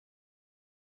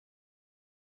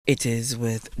It is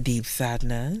with deep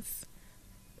sadness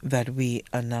that we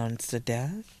announce the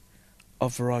death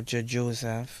of Roger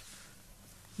Joseph,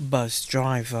 bus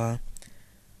driver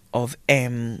of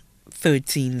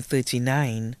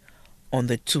M1339 on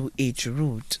the 2H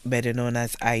route, better known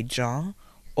as IJA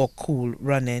or Cool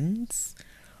Runnings,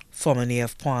 formerly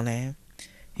of Pointe.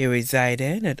 He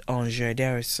resided at Angers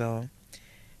d'Erceau.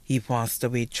 He passed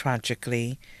away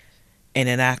tragically in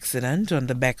an accident on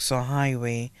the Bexar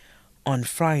Highway on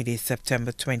Friday,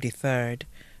 September 23rd,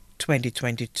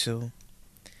 2022.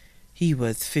 He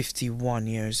was 51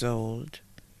 years old.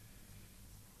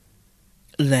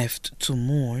 Left to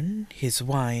mourn his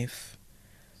wife,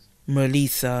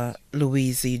 Melissa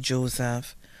Louise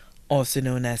Joseph, also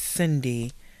known as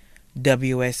Cindy,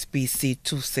 WSPC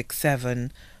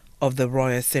 267 of the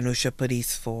Royal St. Lucia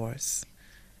Police Force.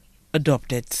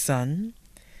 Adopted son,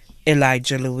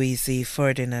 Elijah Louise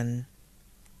Ferdinand.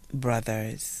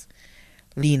 Brothers,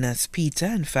 Linus Peter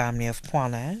and family of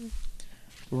Pointe,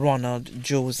 Ronald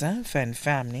Joseph and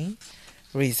family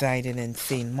residing in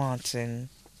St. Martin,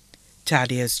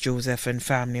 Thaddeus Joseph and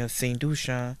family of St.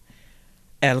 Lucia,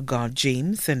 Elgar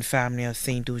James and family of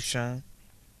St. Lucia.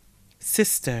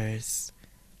 Sisters,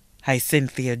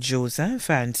 Hyacinthia Joseph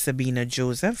and Sabina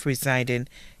Joseph residing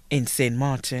in St.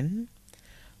 Martin,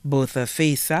 Bertha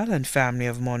Faisal and family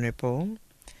of Monrepo,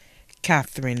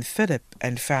 Catherine Phillip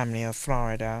and family of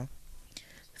Florida.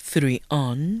 3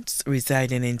 aunts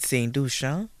residing in St.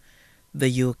 Lucia,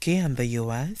 the UK and the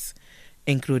US,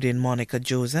 including Monica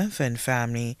Joseph and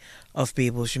family of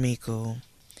Babel-Jamaica.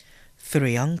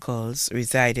 3 uncles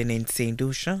residing in St.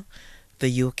 Lucia,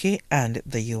 the UK and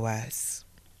the US.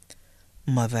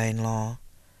 Mother-in-law,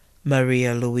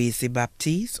 Maria Louise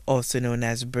Baptiste, also known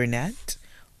as Brunette,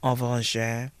 of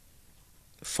Angers.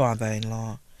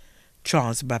 Father-in-law,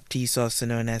 Charles Baptiste, also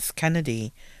known as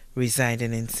Kennedy,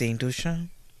 residing in St. Lucia.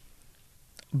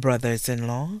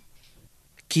 Brothers-in-law,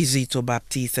 Kizito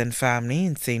Baptiste and family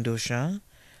in St. Lucia,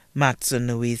 Matson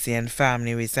Louise and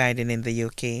family residing in the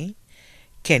UK,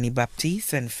 Kenny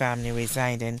Baptiste and family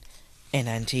residing in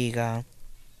Antigua.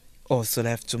 Also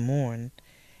left to mourn,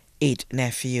 8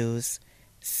 nephews,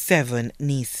 7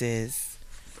 nieces,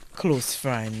 close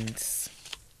friends.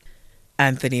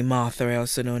 Anthony Martha,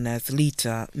 also known as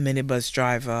Lita, minibus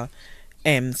driver,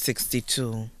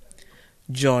 M62.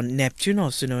 John Neptune,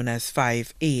 also known as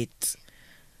 5'8".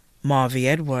 Marvy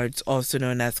Edwards, also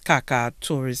known as Kaka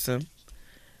Tourism.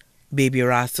 Baby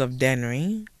Ras of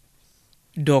Dennery.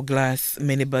 Douglas,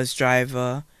 minibus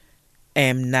driver,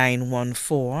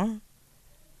 M914.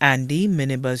 Andy,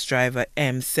 minibus driver,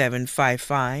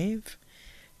 M755.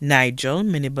 Nigel,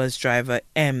 minibus driver,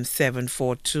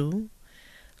 M742.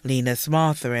 Linus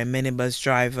Martha, minibus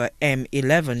driver,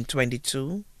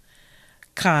 M1122.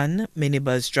 Khan,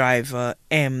 minibus driver,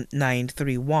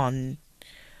 M931.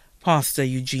 Pastor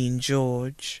Eugene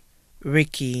George,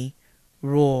 Ricky,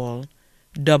 Roll,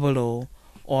 Double O,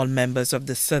 all members of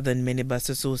the Southern Minibus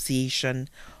Association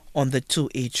on the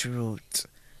 2H route.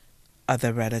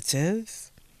 Other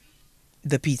relatives,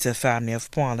 the Peter family of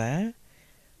Pointe,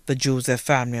 the Joseph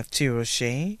family of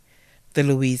Tiroche, the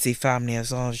Louise family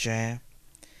of Angers.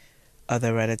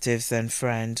 Other relatives and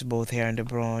friends, both here and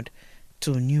abroad,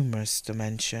 too numerous to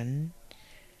mention.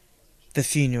 The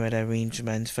funeral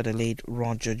arrangements for the late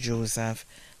Roger Joseph,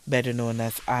 better known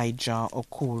as IJA or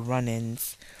Cool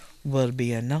Runnings, will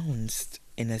be announced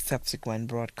in a subsequent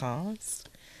broadcast.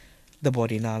 The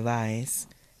body now lies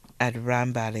at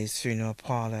Rambally's Funeral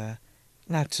Parlor,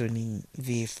 Latuni,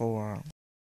 V4.